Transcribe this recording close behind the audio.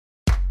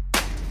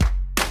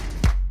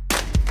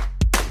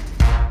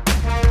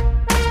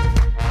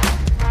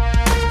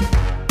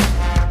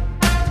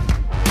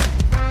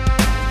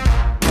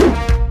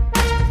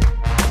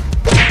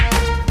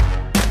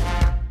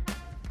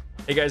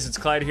Hey guys, it's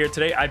Clyde here.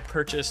 Today I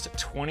purchased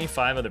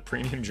 25 of the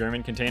Premium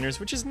German Containers,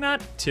 which is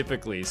not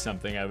typically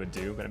something I would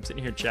do, but I'm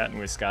sitting here chatting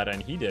with Scott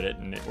and he did it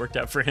and it worked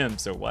out for him,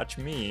 so watch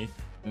me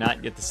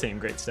not get the same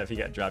great stuff he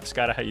got dropped.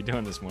 Scott, how you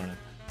doing this morning?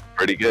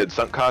 Pretty good.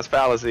 Sunk cost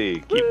fallacy.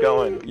 Keep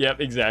going. Yep,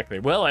 exactly.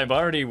 Well, I've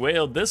already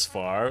whaled this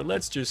far.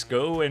 Let's just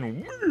go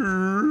and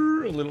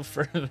a little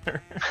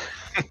further.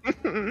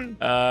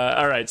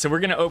 All right, so we're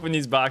gonna open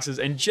these boxes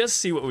and just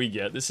see what we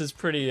get. This is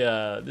pretty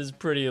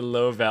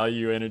low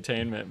value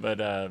entertainment, but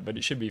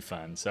it should be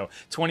fun. So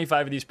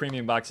 25 of these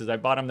premium boxes. I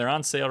bought them. They're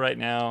on sale right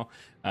now.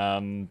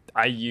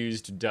 I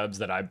used dubs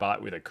that I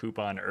bought with a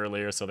coupon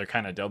earlier, so they're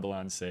kind of double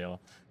on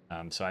sale.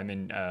 So I'm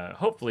in,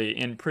 hopefully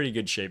in pretty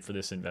good shape for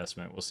this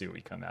investment. We'll see what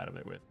we come out of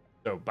it with.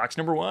 So box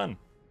number 1.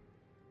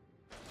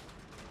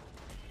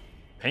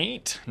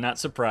 Paint, not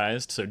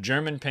surprised. So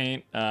German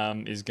paint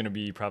is going to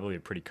be probably a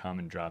pretty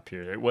common drop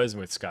here. It was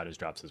with Scottish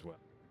drops as well.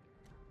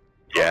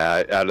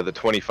 Yeah, out of the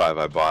 25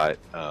 I bought,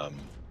 I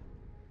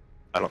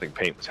don't think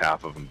paint was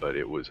half of them, but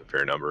it was a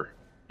fair number.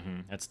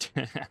 That's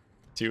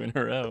two in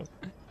a row.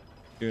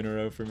 2 in a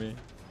row for me.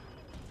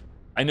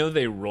 I know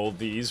they roll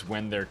these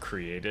when they're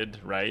created,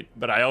 right?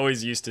 But I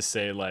always used to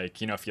say,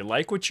 like, you know, if you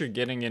like what you're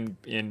getting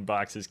in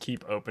boxes,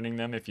 keep opening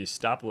them. If you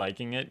stop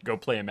liking it, go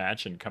play a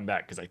match and come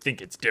back, because I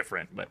think it's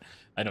different, but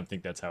I don't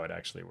think that's how it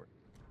actually works.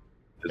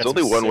 There's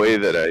only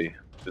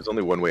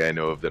one way I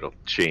know of that'll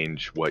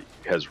change what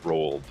has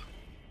rolled,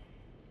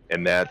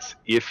 and that's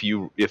if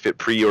it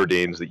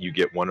preordains that you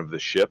get one of the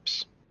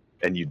ships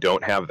and you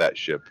don't have that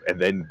ship, and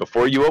then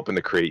before you open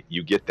the crate,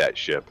 you get that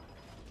ship,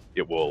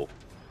 it will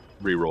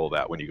re-roll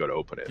that when you go to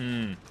open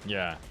it.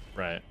 Yeah,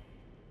 right.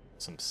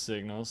 Some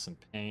signals, some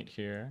paint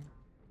here.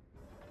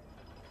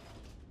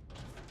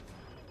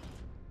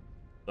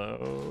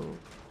 Low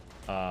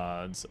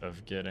odds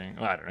of getting...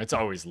 Well, I don't know. It's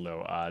always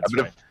low odds.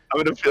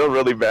 I'm gonna feel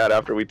really bad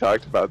after we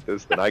talked about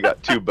this. Then I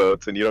got 2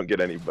 boats and you don't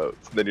get any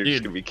boats. Then you're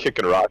just gonna be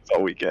kicking rocks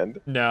all weekend.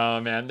 No,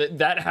 man,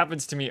 that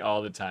happens to me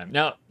all the time.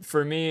 Now,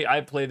 for me,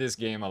 I play this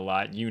game a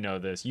lot. You know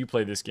this. You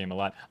play this game a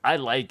lot. I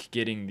like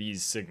getting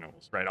these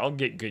signals, right? I'll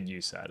get good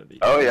use out of these.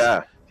 Oh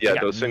yeah, yeah.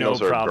 Those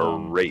signals are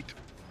great.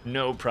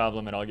 No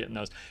problem at all getting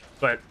those.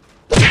 But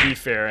to be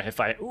fair, if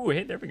I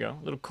hey, there we go,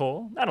 a little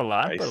coal, not a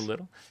lot, but a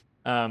little.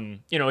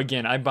 You know,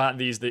 again, I bought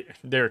these.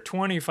 They're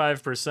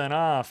 25%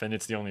 off, and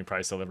it's the only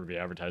price they'll ever be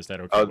advertised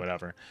at. Okay,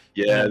 whatever.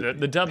 Yeah,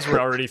 the dubs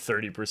were already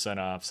 30%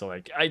 off, so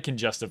like I can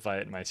justify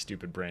it in my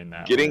stupid brain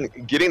that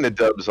getting the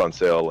dubs on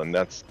sale, and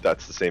that's the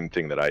same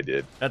thing that I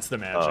did. That's the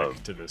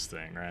magic to this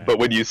thing, right? But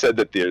when you said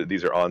that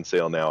these are on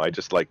sale now, I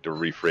just like to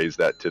rephrase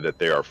that to that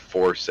they are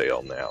for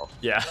sale now.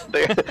 Yeah,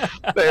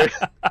 they're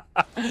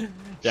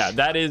yeah,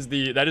 that is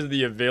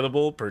the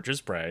available purchase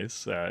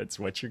price. It's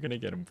what you're gonna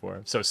get them for.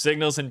 So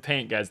signals and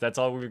paint, guys. That's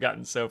all we've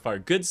gotten so far.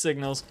 Good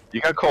signals. You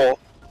got coal.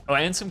 Oh,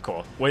 and some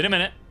coal. Wait a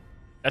minute.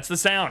 That's the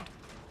sound.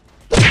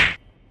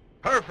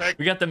 Perfect.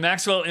 We got the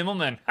Maxwell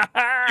Immelmann.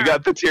 You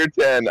got the tier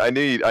 10. I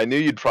knew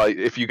you'd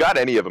probably, if you got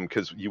any of them,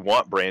 because you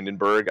want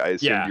Brandenburg, I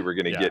assumed you were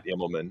going to get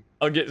Immelmann.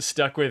 I'll get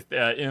stuck with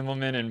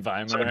Immelmann and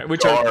Weimar,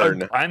 which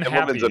I'm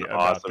happy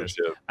about this.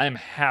 Ship. I'm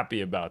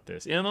happy about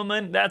this.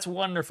 Immelmann, that's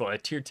wonderful.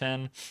 At tier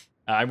 10,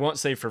 I won't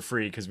say for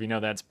free because we know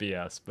that's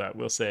BS, but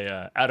we'll say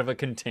out of a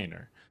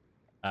container.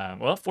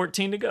 Well,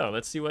 14 to go.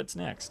 Let's see what's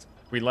next.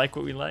 We like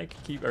what we like.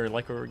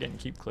 Like what we're getting.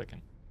 Keep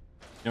clicking.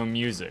 No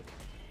music.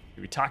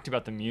 We talked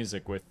about the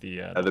music with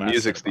the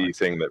music's the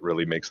thing that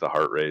really makes the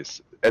heart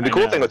race. And the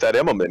cool thing with that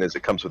Immelmann is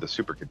it comes with a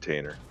super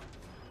container.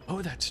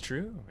 Oh, that's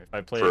true. If I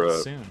play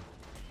it soon.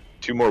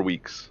 2 more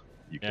weeks.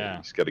 You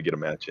just got to get a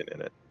match in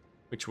it.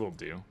 Which we'll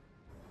do.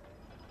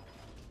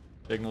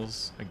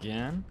 Signals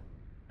again.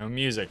 No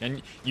music.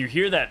 And you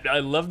hear that. I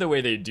love the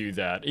way they do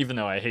that, even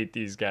though I hate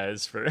these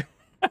guys for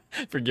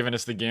giving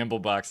us the gamble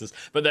boxes.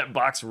 But that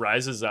box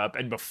rises up,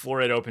 and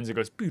before it opens, it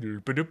goes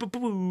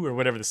or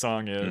whatever the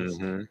song is.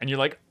 And you're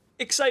like,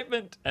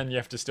 excitement! And you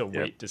have to still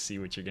wait to see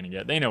what you're going to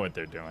get. They know what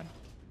they're doing.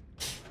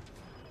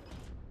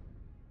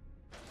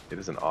 It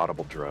is an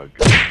audible drug.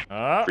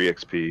 Free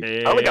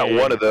XP. I only got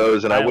 1 of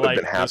those, and I would have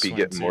been happy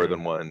getting more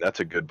than 1.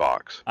 That's a good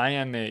box. I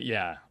am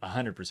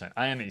 100%.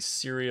 I am a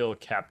serial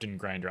captain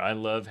grinder. I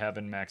love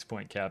having max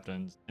point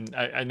captains. And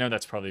I know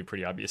that's probably a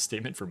pretty obvious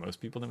statement for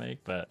most people to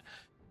make, but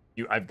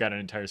I've got an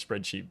entire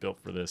spreadsheet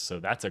built for this, so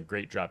that's a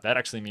great drop. That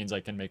actually means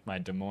I can make my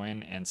Des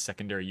Moines and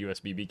secondary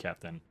USBB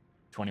captain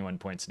 21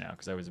 points now,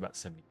 because I was about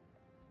 70.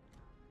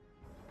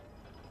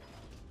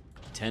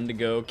 10 to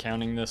go,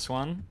 counting this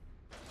one.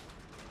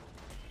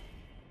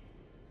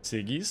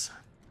 Siggies.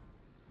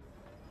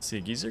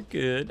 Siggies are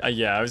good.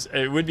 Yeah,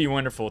 it would be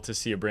wonderful to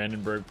see a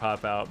Brandenburg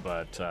pop out,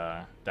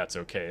 but that's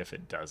okay if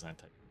it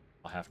doesn't.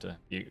 I'll have to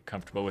be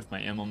comfortable with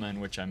my Immelmann,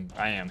 which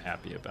I am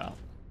happy about.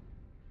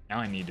 Now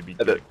I need to be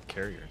good at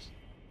carriers.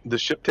 The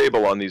ship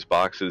table on these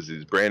boxes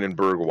is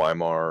Brandenburg,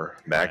 Weimar,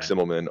 Max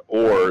Immelmann,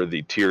 or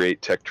the tier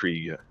 8 tech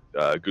tree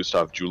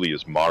Gustav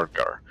Julius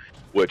Marker.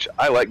 which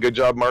I like Good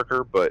Job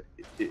Marker, but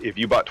if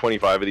you bought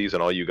 25 of these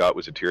and all you got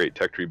was a tier 8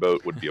 tech tree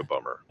boat, would be a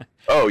bummer.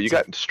 Oh, you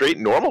got straight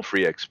normal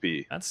free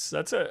XP.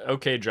 That's a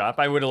okay drop.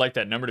 I would have liked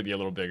that number to be a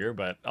little bigger,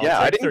 but yeah,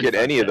 I didn't get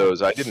any of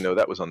those. I didn't know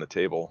that was on the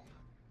table.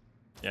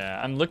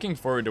 Yeah, I'm looking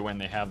forward to when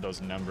they have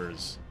those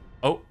numbers.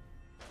 Oh.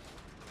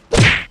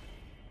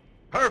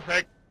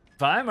 Perfect.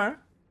 Weimar.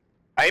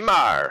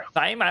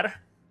 Weimar.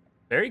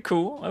 Very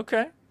cool.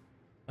 Okay.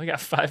 I got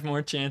 5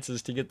 more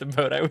chances to get the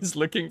boat I was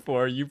looking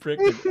for. You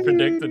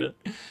predicted it.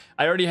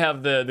 I already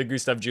have the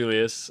Gustav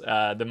Julius,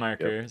 the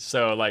marker. Yep.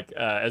 So, like,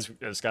 as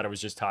Scott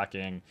was just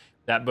talking,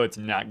 that boat's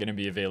not going to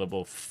be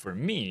available for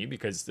me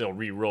because they'll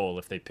re-roll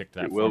if they pick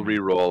that. It will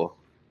re-roll.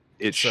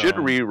 It should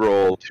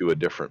re-roll to a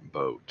different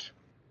boat.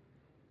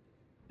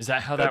 Is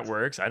that how that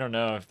works? I don't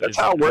know. That's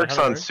how it works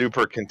on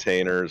super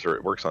containers, or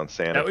it works on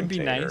Santa That would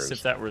containers. be nice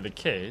if that were the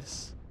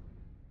case.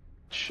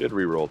 It should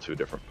re-roll to a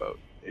different boat.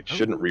 It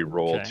shouldn't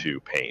re-roll to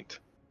paint.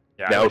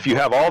 Yeah, now, if you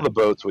have all the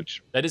boats,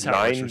 which that is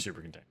how it works for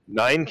super containers.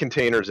 9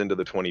 containers into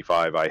the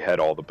 25, I had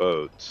all the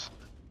boats,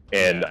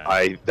 and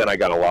then I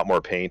got a lot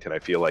more paint, and I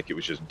feel like it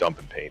was just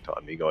dumping paint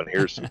on me, going,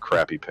 "Here's some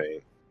crappy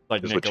paint."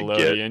 Like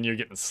Nickelodeon, you're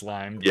getting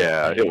slimed.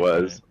 Yeah, it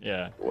was.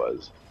 Yeah, it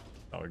was.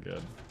 Oh,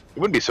 good. It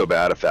wouldn't be so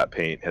bad if that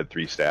paint had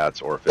 3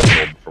 stats, or if it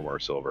sold for more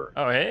silver.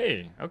 Oh,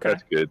 hey, okay.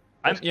 That's good.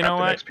 You know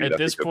what? At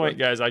this point,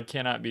 guys, I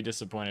cannot be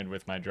disappointed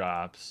with my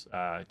drops.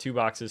 2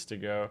 boxes to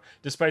go,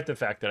 despite the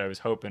fact that I was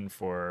hoping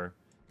for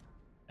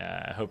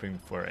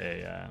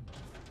a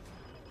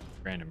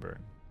Brandenburg.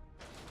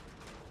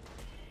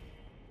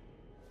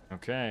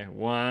 Okay,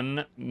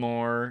 1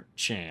 more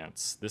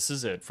chance. This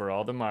is it for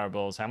all the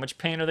marbles. How much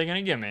paint are they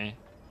gonna give me?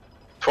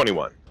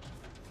 21.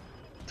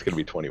 It's gonna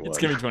be 21. It's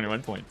gonna be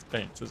 21 points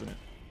paints, isn't it?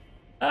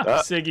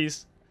 Oh,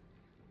 Siggies.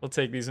 We'll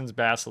take these ones,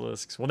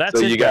 basilisks. Well, that's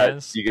it,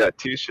 guys. You got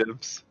 2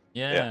 ships.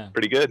 Yeah.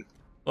 Pretty good.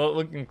 Well,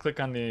 we can click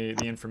on the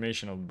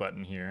informational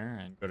button here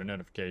and go to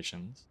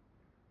notifications.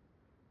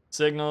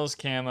 Signals,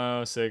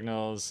 camo,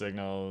 signals.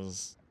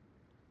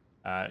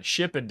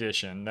 Ship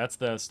edition. That's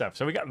the stuff.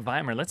 So we got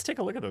Weimar. Let's take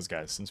a look at those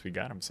guys since we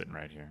got them sitting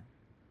right here.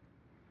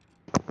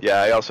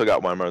 Yeah, I also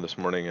got Weimar this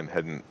morning and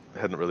hadn't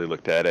really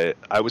looked at it.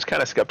 I was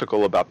kind of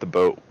skeptical about the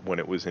boat when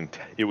it was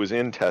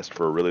in test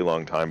for a really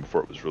long time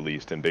before it was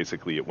released, and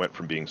basically it went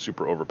from being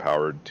super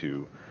overpowered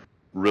to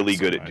really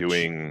good at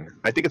doing.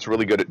 I think it's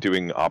really good at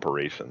doing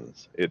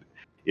operations.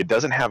 It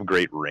doesn't have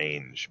great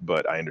range,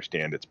 but I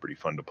understand it's pretty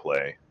fun to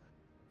play.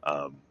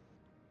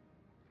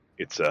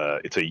 It's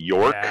a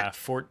York. Yeah,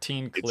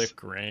 14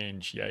 click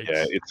range. Yikes.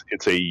 Yeah,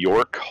 it's a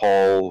York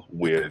hull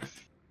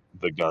with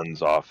the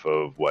guns off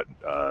of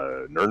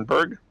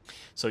Nuremberg.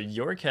 So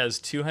York has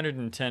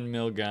 210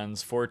 mil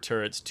guns, 4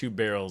 turrets, 2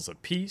 barrels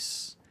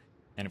apiece.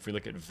 And if we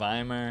look at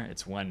Weimar,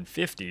 it's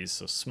 150s,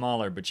 so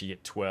smaller, but you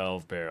get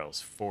 12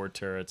 barrels, 4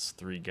 turrets,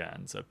 3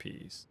 guns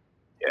apiece.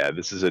 Yeah,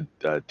 this is a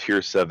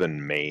tier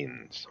 7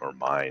 mains, or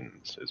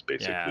mines, is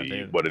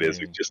basically what it is.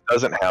 It just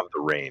doesn't have the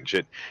range.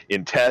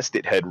 In test,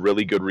 it had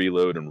really good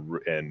reload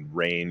and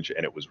range,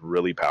 and it was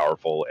really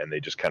powerful, and they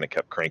just kind of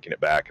kept cranking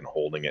it back and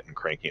holding it and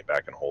cranking it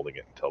back and holding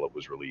it until it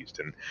was released.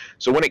 And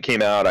so when it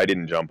came out, I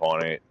didn't jump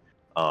on it.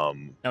 A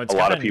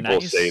lot of people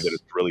say that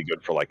it's really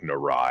good for like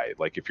Narai.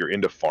 Like if you're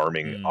into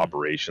farming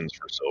operations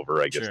for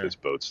silver, I guess this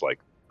boat's like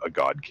a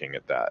god king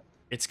at that.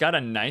 It's got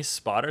a nice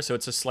spotter, so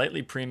it's a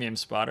slightly premium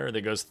spotter that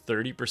goes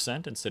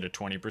 30% instead of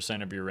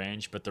 20% of your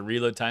range, but the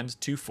reload time's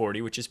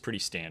 240, which is pretty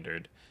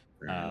standard.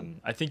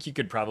 I think you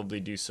could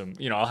probably do some,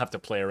 I'll have to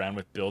play around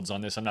with builds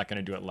on this. I'm not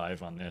going to do it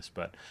live on this,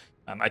 but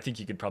I think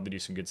you could probably do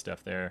some good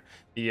stuff there.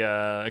 The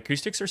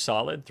acoustics are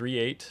solid,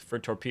 3.8 for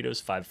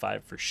torpedoes,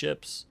 5.5 for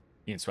ships.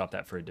 You can swap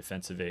that for a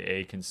defensive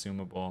AA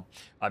consumable.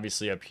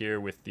 Obviously up here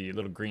with the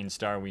little green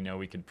star, we know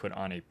we could put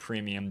on a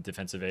premium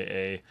defensive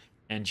AA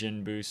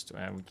engine boost.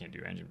 We can't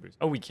do engine boost.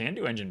 Oh, we can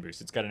do engine boost.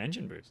 It's got an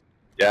engine boost.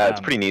 Yeah,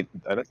 it's pretty neat.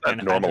 That's not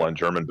normal on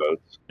German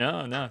boats.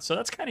 No. So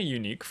that's kind of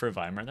unique for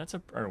Weimar.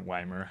 Or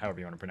Weimar, however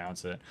you want to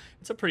pronounce it.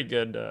 It's a pretty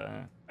good.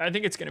 I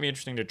think it's going to be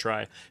interesting to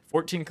try.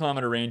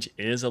 14-kilometer range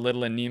is a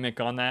little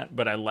anemic on that,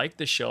 but I like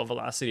the shell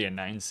velocity at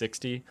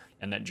 960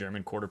 and that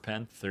German quarter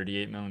pen,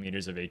 38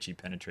 millimeters of HE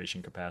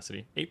penetration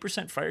capacity,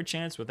 8% fire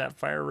chance with that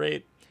fire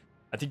rate.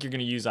 I think you're going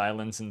to use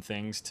islands and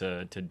things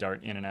to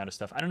dart in and out of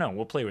stuff. I don't know.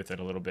 We'll play with it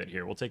a little bit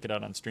here. We'll take it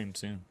out on stream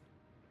soon.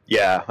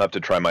 Yeah, I'll have to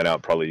try mine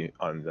out probably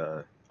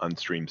on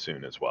stream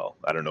soon as well.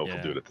 I don't know if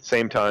we'll do it at the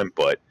same time,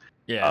 but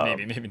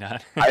maybe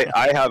not.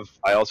 I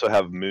also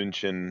have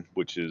München,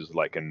 which is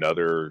like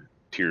another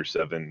tier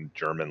 7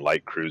 German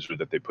light cruiser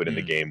that they put in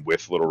the game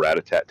with little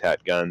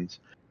rat-a-tat-tat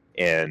guns,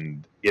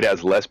 and it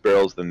has less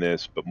barrels than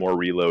this, but more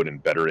reload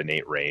and better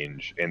innate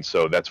range, and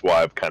so that's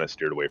why I've kind of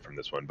steered away from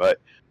this one. But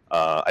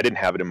I didn't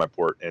have it in my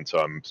port, and so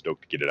I'm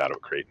stoked to get it out of a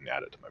crate and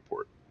add it to my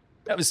port.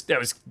 That was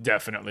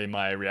definitely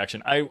my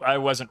reaction. I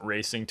wasn't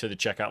racing to the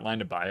checkout line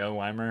to buy a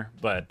Weimar,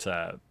 but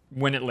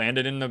when it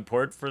landed in the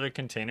port for the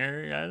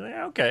container, I was like,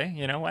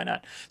 okay, why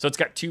not? So it's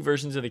got 2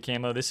 versions of the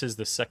camo. This is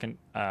the second,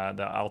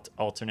 the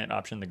alternate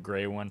option, the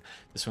gray one.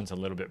 This one's a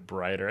little bit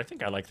brighter. I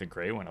think I like the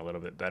gray one a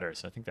little bit better,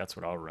 so I think that's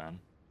what I'll run.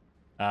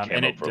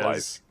 And it for does.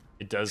 life.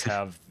 It does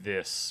have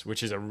this,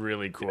 which is a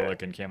really cool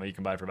looking camo you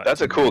can buy for about.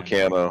 That's a cool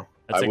 $2 camo.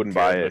 I wouldn't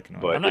buy it,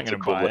 but I'm not it's a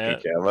gonna cool buy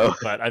looking it, camo.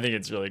 but I think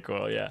it's really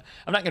cool. Yeah,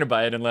 I'm not gonna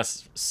buy it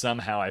unless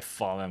somehow I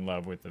fall in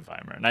love with the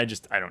Weimar, and I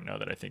don't know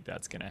that I think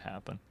that's gonna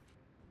happen.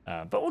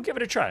 But we'll give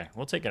it a try.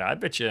 We'll take it out. I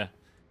bet you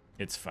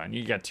it's fun.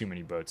 You got too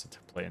many boats to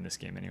play in this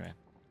game anyway.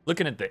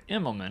 Looking at the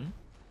Immelmann,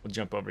 we'll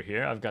jump over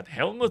here. I've got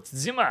Helmut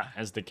Zimmer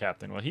as the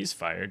captain. Well, he's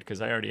fired because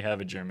I already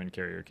have a German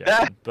carrier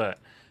captain, but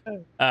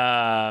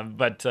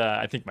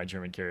I think my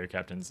German carrier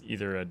captain's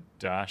either a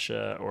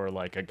Dasha or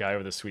like a guy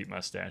with a sweet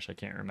mustache. I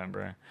can't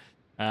remember.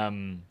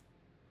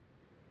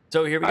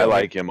 So here we go. I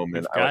like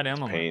Immelmann. I like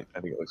Immelmann. its paint.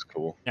 I think it looks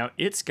cool. Now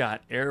it's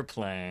got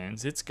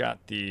airplanes. It's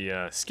got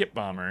the skip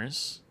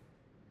bombers,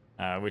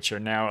 which are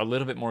now a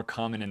little bit more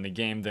common in the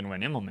game than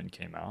when Immelmann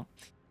came out.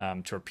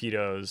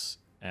 Torpedoes,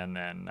 and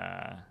then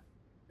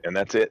and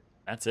that's it.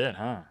 That's it,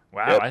 huh?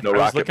 Wow, Yep, I no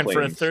was looking planes.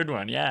 for a third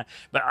one. Yeah,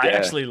 but I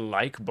actually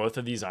like both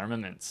of these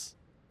armaments.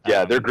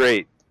 Yeah, they're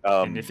great.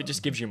 And if it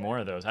just gives you more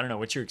of those, I don't know.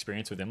 What's your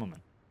experience with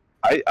Immelmann?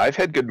 I've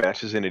had good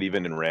matches in it,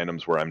 even in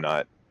randoms where I'm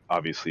not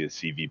obviously a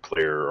CV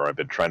player or I've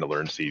been trying to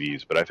learn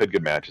CVs, but I've had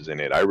good matches in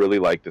it. I really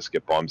like the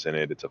skip bombs in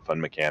it. It's a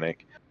fun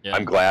mechanic. Yeah.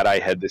 I'm glad I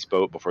had this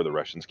boat before the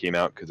Russians came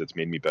out because it's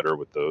made me better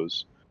with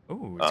those.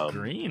 Oh, it's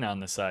green on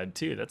the side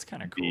too. That's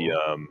kind of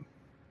cool.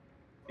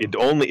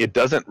 It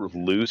doesn't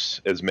loose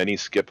as many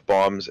skip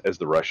bombs as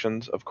the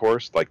Russians, of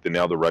course. Like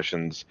now the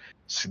Russians,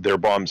 their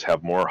bombs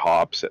have more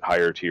hops at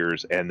higher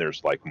tiers, and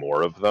there's like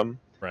more of them.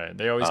 Right,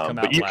 they always come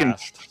out but you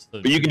last.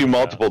 But you can do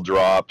multiple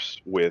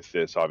drops with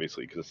this,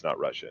 obviously, because it's not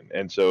Russian.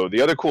 And so the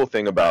other cool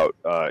thing about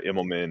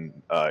Immelmann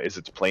is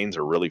its planes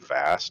are really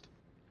fast.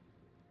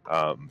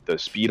 The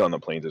speed on the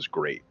planes is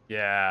great.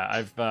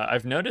 Yeah,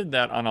 I've noted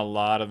that on a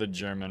lot of the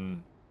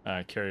German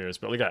carriers,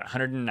 but we got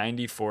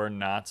 194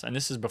 knots, and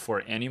this is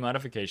before any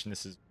modification.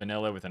 This is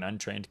vanilla with an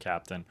untrained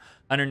captain.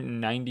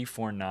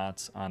 194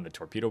 knots on the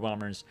torpedo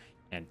bombers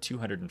and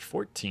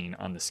 214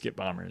 on the skip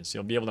bombers.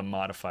 You'll be able to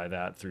modify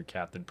that through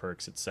captain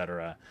perks,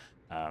 etc.,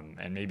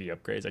 and maybe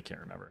upgrades. I can't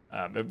remember,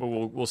 but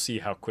we'll see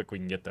how quick we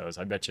can get those.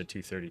 I bet you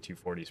 230,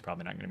 240 is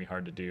probably not going to be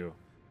hard to do.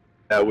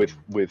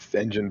 With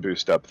engine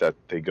boost up, that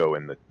they go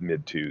in the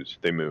mid twos.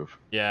 They move.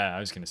 Yeah, I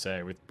was gonna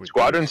say with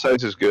squadron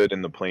size is good,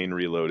 and the plane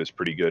reload is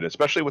pretty good,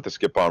 especially with the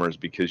skip bombers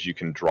because you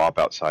can drop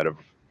outside of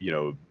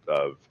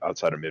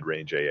outside of mid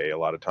range AA a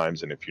lot of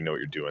times, and if you know what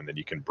you're doing, then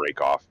you can break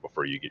off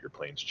before you get your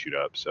planes chewed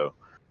up. So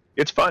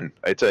it's fun.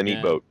 It's a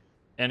neat boat,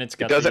 and it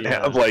doesn't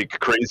have like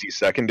crazy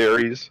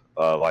secondaries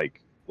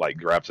like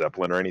Graf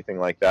Zeppelin or anything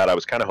like that. I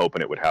was kind of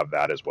hoping it would have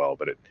that as well,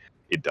 but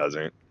it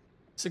doesn't.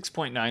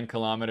 6.9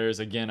 kilometers,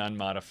 again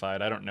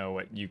unmodified. I don't know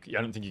what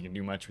I don't think you can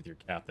do much with your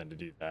captain to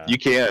do that. You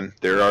can.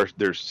 There's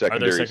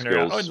secondary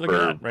skills on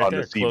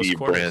the CV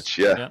branch.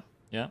 Yeah.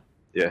 So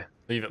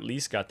you've at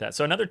least got that.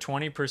 So another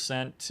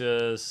 20% to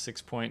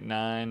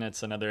 6.9.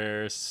 That's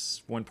another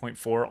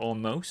 1.4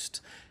 almost.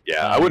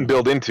 Yeah, I wouldn't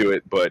build into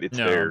it, but it's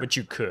there. No, but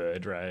you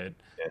could, right?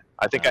 Yeah.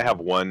 I think I have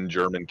one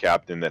German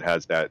captain that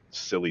has that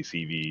silly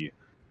CV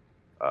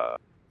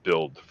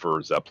build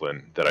for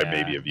Zeppelin that I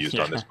maybe have used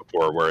on this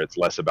before, where it's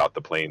less about the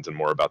planes and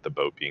more about the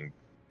boat being,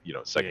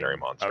 secondary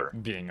monster.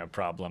 Being a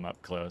problem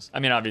up close. I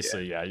mean,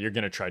 obviously, you're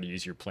going to try to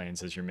use your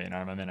planes as your main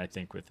armament, I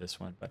think, with this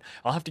one. But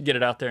I'll have to get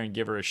it out there and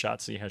give her a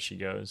shot, see how she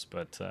goes.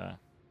 But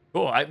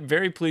cool. I'm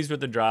very pleased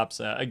with the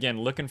drops. Again,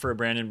 looking for a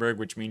Brandenburg,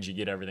 which means you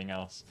get everything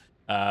else.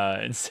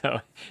 And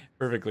so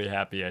perfectly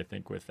happy, I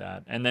think, with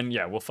that. And then,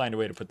 we'll find a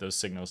way to put those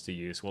signals to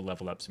use. We'll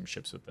level up some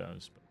ships with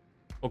those.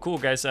 Well, cool,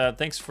 guys.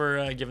 Thanks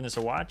for giving this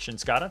a watch. And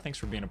Scotta, thanks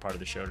for being a part of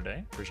the show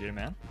today. Appreciate it,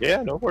 man.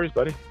 Yeah, no worries,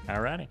 buddy.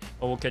 Alrighty.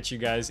 Well, we'll catch you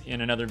guys in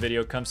another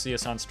video. Come see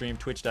us on stream,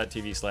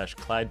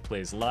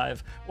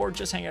 twitch.tv/ClydePlaysLive, or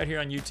just hang out here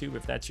on YouTube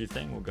if that's your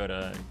thing.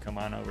 Come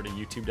on over to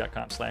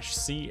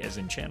youtube.com/C as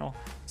in channel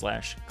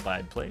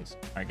 /ClydePlays. All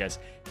right, guys,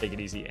 take it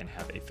easy and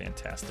have a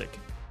fantastic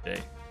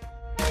day.